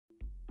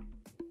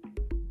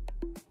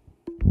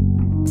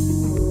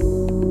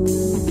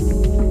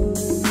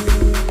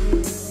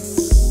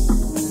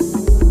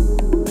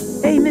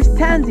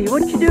Tansy,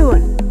 what you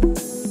doing?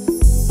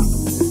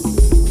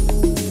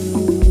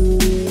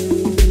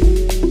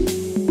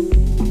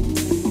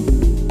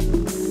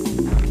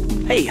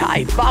 Hey,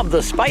 hi, Bob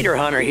the Spider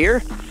Hunter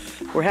here.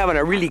 We're having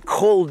a really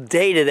cold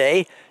day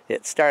today.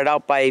 It started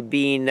out by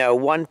being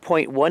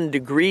 1.1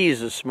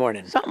 degrees this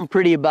morning. Something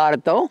pretty about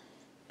it though.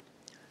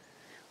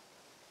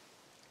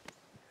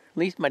 At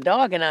least my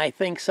dog and I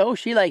think so.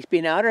 She likes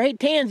being out here. Hey,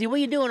 Tansy, what are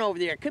you doing over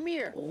there? Come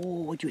here.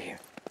 Oh, what'd you hear?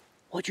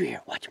 What'd you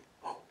hear? Watch him.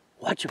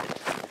 Watch him.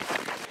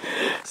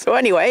 So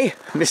anyway,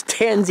 Miss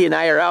Tansy and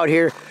I are out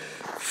here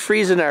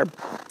freezing our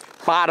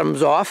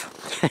bottoms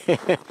off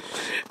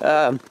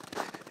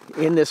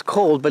in this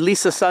cold, but at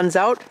least the sun's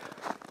out.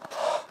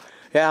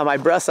 Yeah, my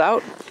breath's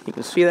out. You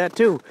can see that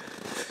too.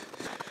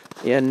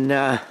 In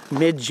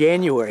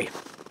mid-January.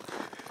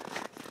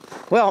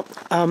 Well,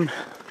 I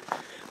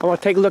want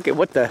to take a look at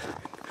what the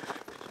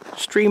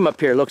stream up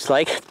here looks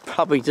like.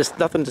 Probably just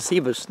nothing to see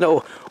but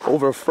snow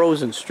over a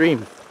frozen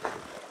stream.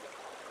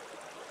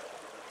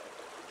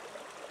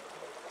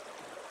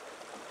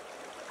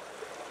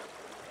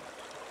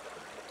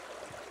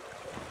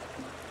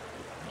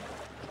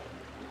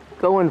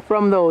 Going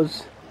from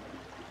those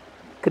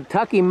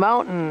Kentucky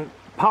mountain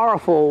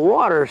powerful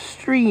water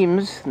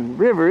streams and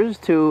rivers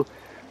to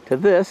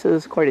this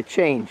is quite a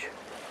change.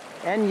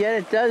 And yet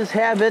it does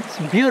have its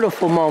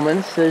beautiful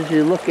moments as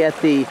you look at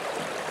the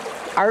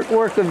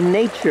artwork of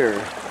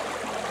nature.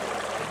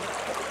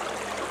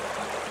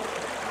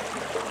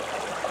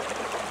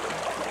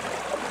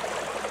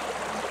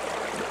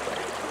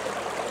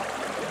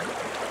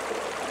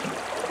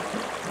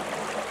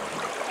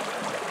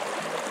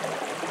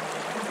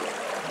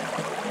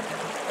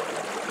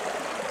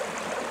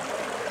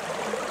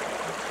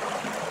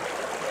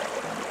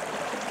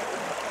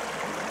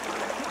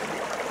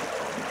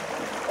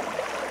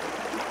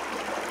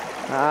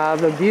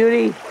 The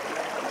beauty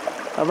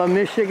of a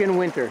Michigan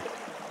winter.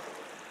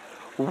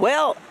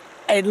 Well,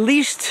 at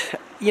least,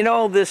 you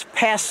know, this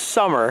past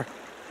summer,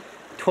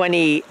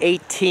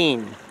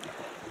 2018,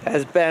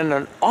 has been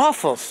an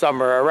awful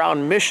summer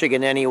around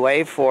Michigan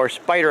anyway for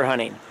spider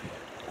hunting.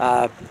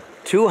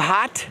 Too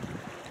hot,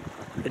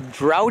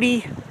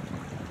 droughty,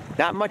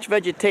 not much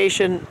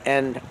vegetation,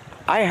 and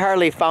I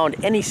hardly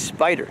found any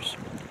spiders,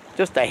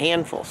 just a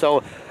handful.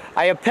 So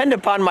I depend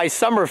upon my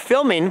summer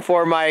filming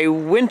for my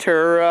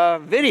winter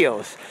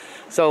videos,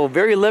 so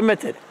very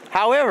limited.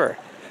 However,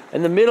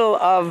 in the middle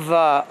of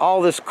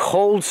all this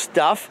cold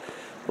stuff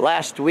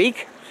last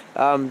week,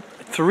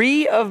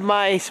 3 of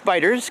my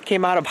spiders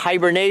came out of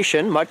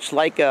hibernation, much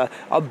like a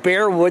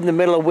bear would in the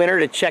middle of winter,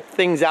 to check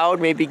things out,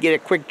 maybe get a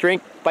quick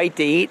drink, bite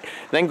to eat,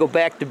 then go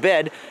back to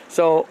bed.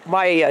 So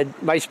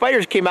my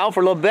spiders came out for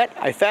a little bit.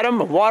 I fed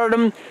them, watered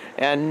them,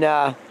 and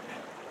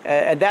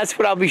that's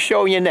what I'll be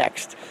showing you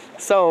next.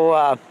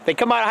 So they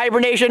come out of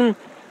hibernation,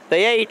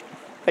 they ate,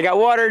 they got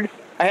watered,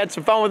 I had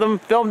some fun with them,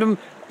 filmed them,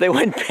 they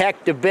went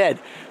back to bed.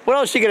 What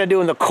else are you gonna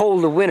do in the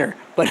cold of winter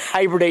but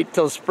hibernate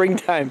till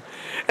springtime?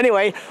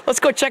 Anyway, let's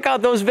go check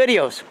out those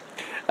videos.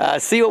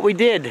 See what we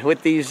did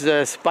with these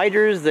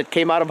spiders that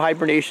came out of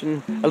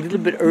hibernation a little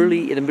bit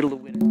early in the middle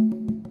of winter.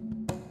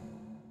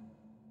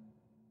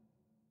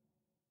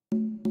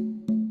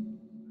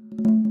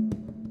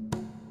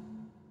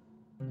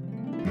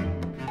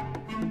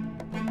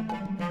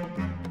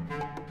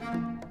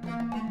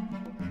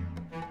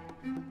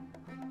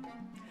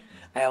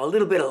 I have a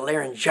little bit of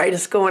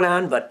laryngitis going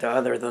on, but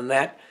other than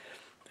that,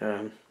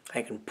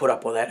 I can put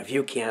up with that if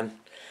you can.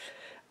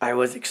 I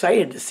was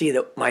excited to see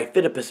that my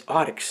Phidippus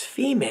audax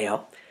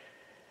female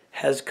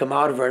has come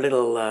out of her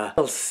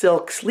little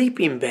silk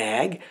sleeping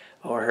bag,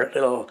 or her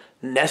little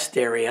nest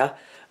area.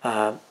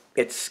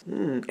 It's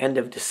end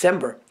of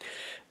December,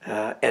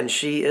 and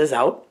she is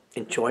out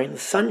enjoying the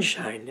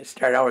sunshine. It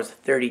started out as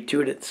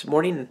 32 this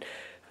morning, and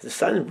the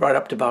sun brought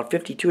up to about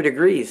 52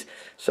 degrees.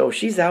 So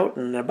she's out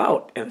and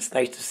about, and it's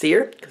nice to see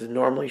her because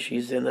normally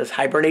she's in this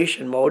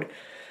hibernation mode.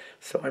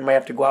 So I might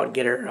have to go out and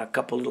get her a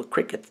couple little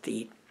crickets to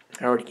eat.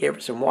 I already gave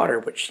her some water,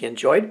 which she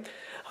enjoyed.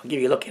 I'll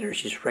give you a look at her.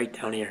 She's right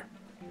down here.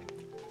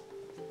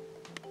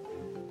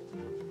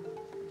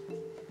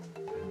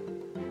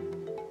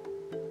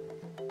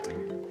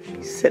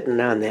 She's sitting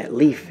on that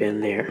leaf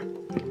in there,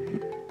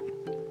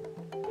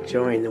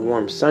 enjoying the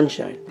warm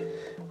sunshine.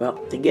 Well,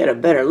 to get a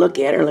better look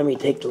at her, let me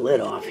take the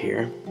lid off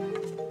here.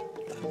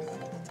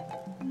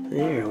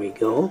 There we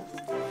go.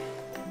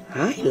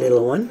 Hi,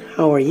 little one.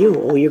 How are you?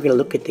 Oh, you're going to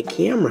look at the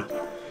camera.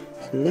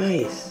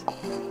 Nice.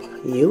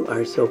 You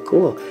are so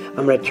cool.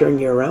 I'm going to turn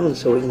you around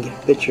so we can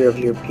get a picture of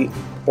your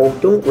Oh,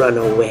 don't run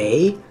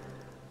away.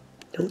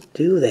 Don't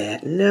do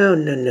that. No,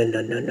 no, no,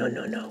 no, no, no,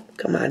 no, no.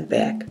 Come on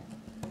back.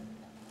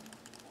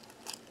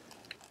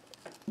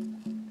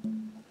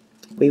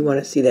 We want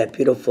to see that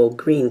beautiful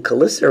green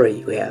calicera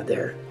you have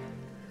there.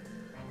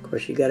 Of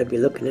course, you got to be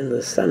looking into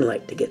the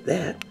sunlight to get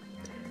that.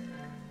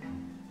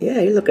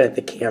 Yeah, you're looking at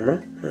the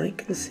camera. I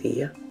can see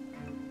you.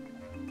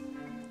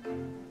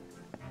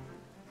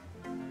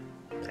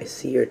 I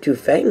see your 2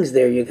 fangs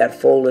there you got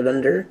folded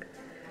under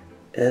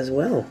as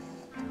well.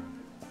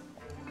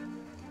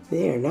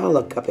 There, now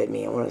look up at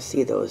me. I want to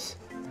see those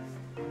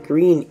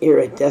green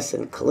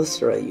iridescent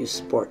chelicera you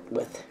sport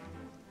with.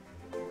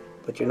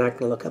 But you're not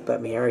going to look up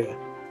at me, are you?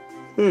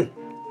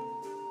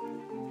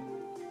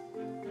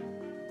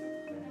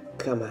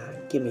 Come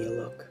on, give me a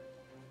look.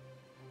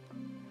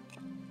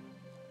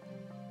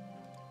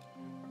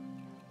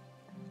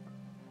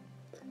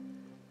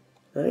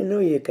 I know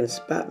you can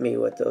spot me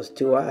with those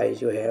two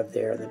eyes you have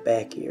there in the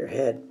back of your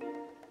head.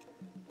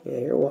 Yeah,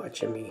 you're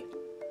watching me.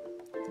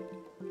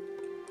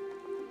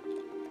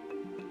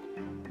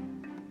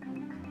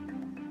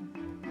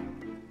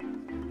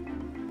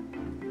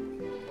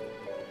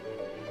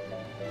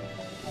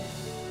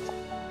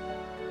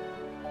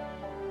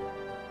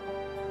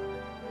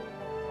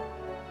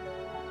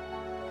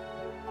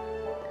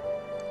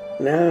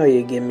 Now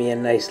you give me a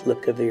nice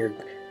look of your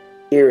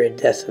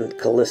iridescent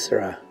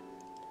chelicera.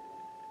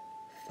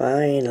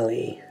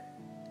 Finally.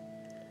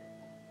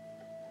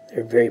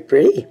 They're very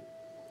pretty.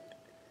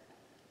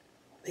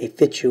 They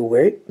fit you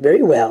very,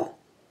 very well.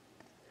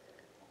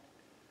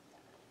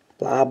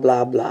 Blah,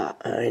 blah, blah.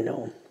 I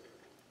know.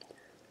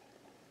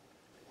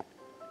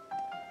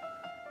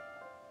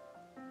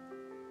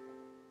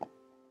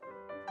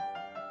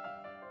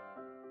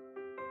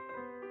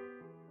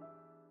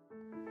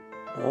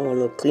 Oh, a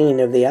little cleaning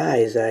of the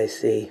eyes, I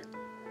see.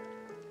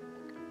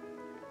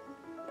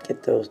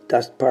 Get those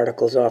dust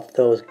particles off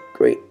those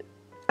great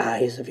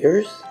eyes of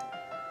yours.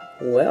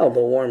 Well,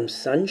 the warm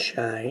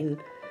sunshine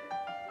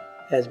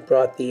has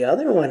brought the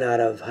other one out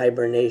of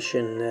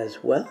hibernation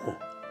as well.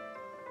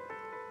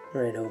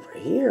 Right over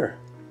here.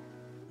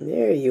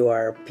 There you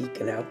are,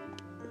 peeking out.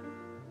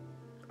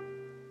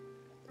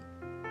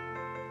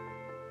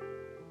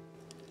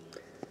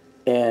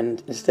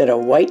 And instead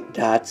of white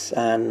dots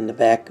on the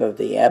back of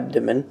the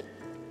abdomen,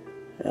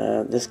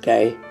 this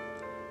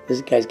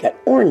guy's got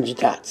orange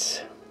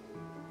dots.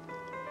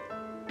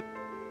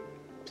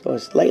 So a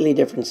slightly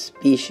different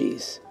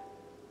species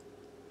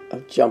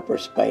of jumper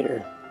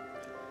spider.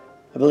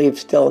 I believe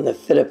still in the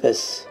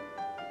Phidippus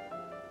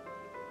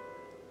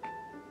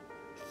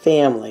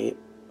family,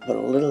 but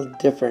a little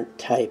different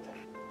type.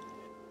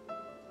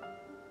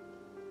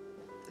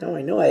 Now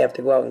I know I have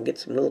to go out and get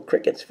some little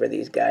crickets for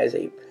these guys.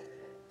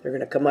 They're going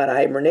to come out of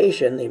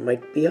hibernation. They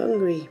might be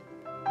hungry.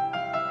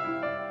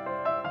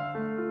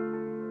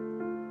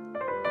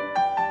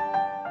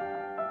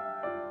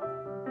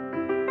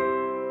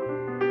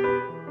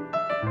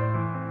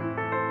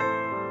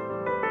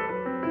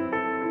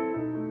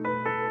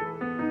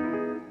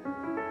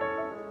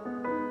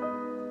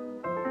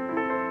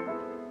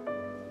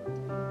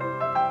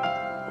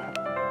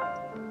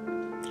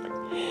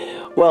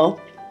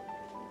 Well,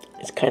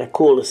 it's kind of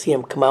cool to see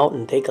them come out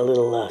and take a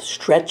little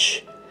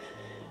stretch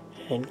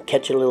and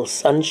catch a little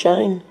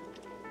sunshine,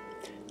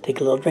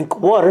 take a little drink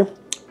of water.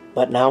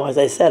 But now, as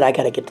I said, I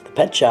got to get to the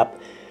pet shop,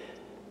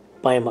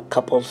 buy them a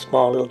couple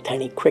small little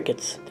tiny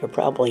crickets. They're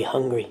probably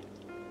hungry.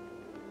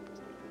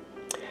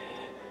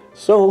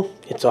 So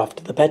it's off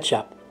to the pet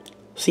shop.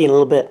 See you in a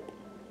little bit.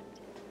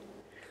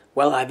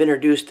 Well, I've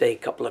introduced a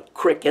couple of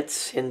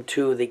crickets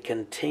into the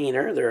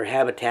container, their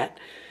habitat,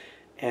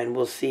 and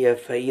we'll see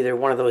if either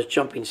one of those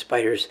jumping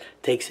spiders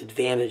takes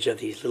advantage of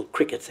these little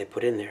crickets I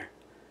put in there.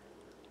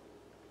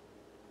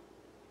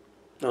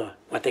 Oh,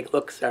 I think,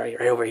 look, sorry,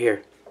 right over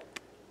here.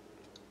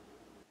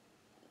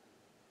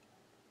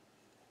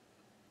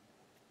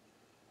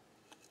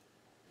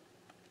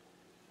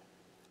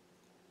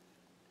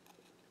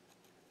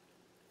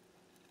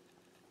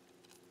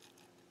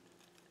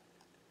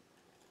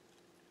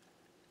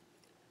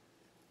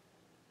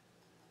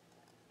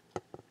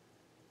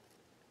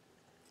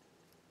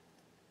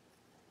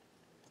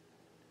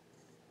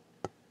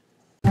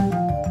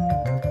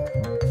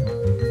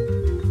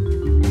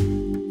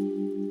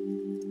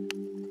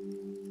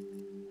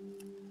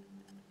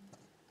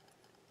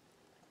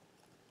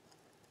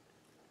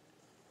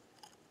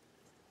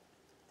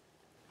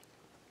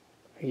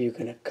 Are you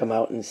going to come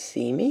out and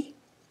see me?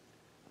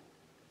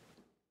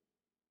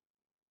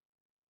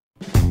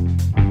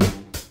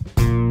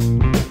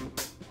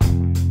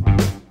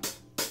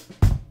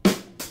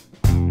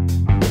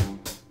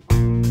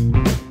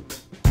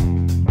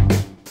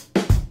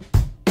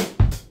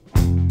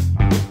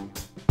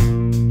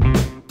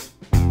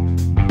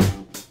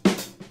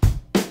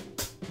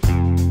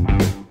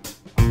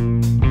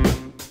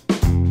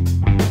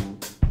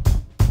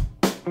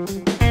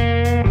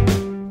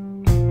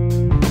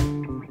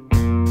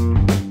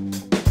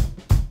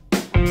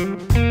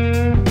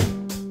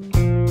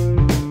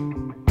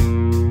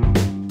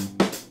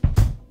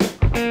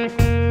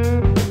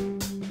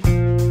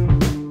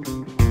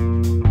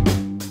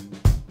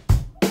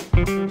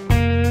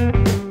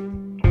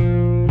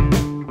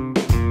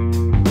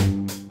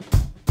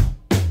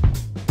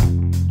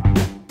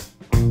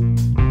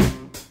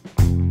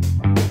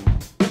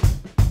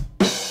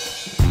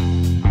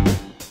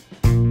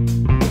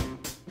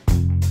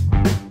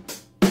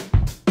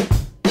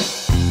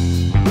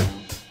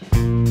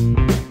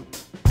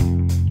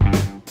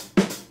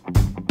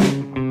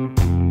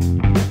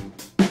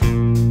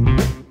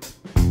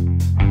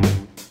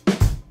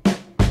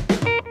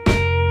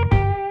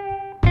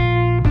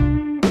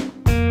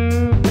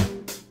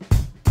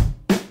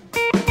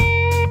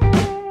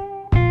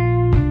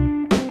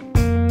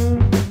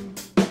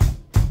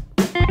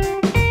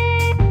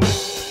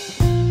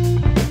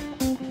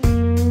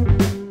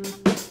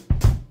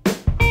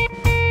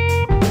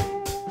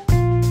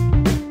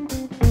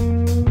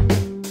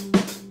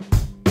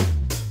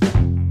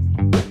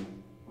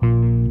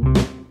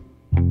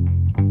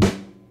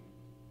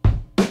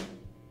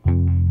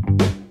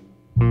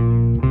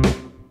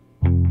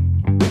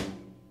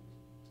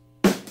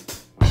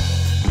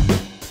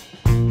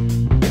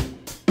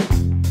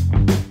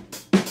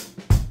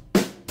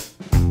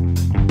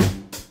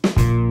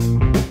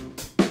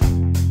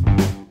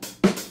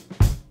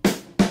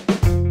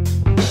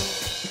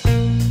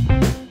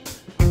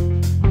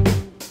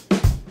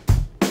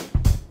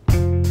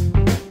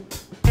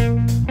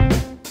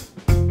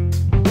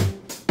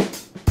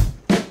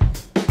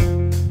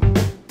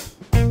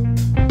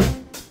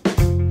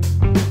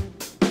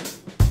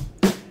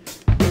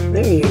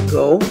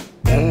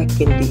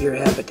 into your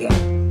habitat.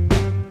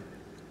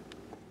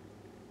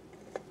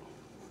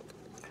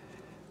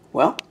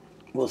 Well,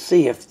 we'll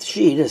see if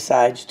she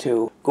decides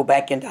to go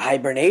back into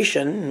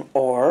hibernation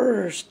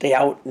or stay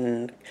out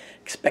and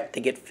expect to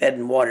get fed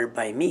and watered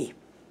by me.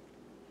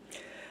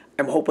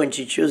 I'm hoping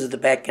she chooses to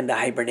back into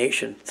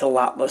hibernation. It's a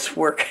lot less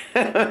work.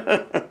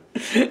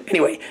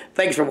 Anyway,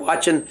 thanks for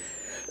watching.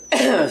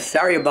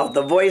 Sorry about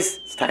the voice.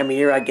 It's time of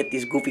year I get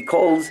these goofy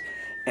colds.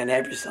 And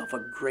have yourself a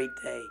great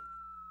day.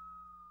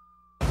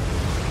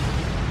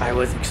 I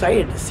was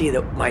excited to see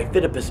that my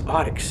Phidippus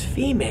audax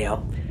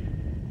female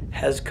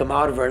has come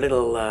out of her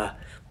little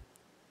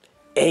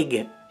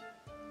egg.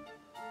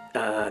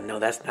 No,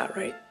 that's not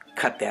right.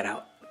 Cut that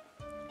out.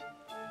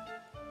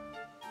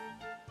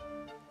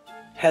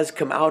 Has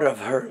come out of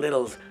her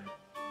little...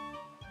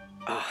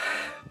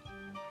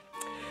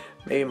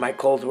 maybe my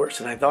cold's worse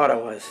than I thought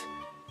it was.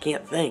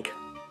 Can't think.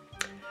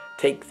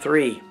 Take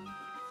 3.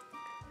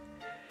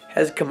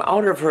 Has come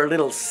out of her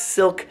little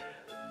silk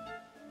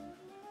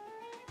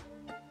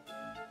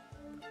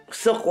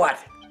what?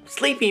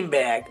 Sleeping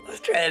bag. Let's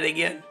try it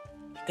again.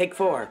 Take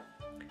 4.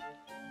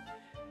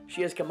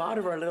 She has come out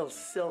of her little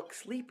silk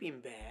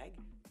sleeping bag.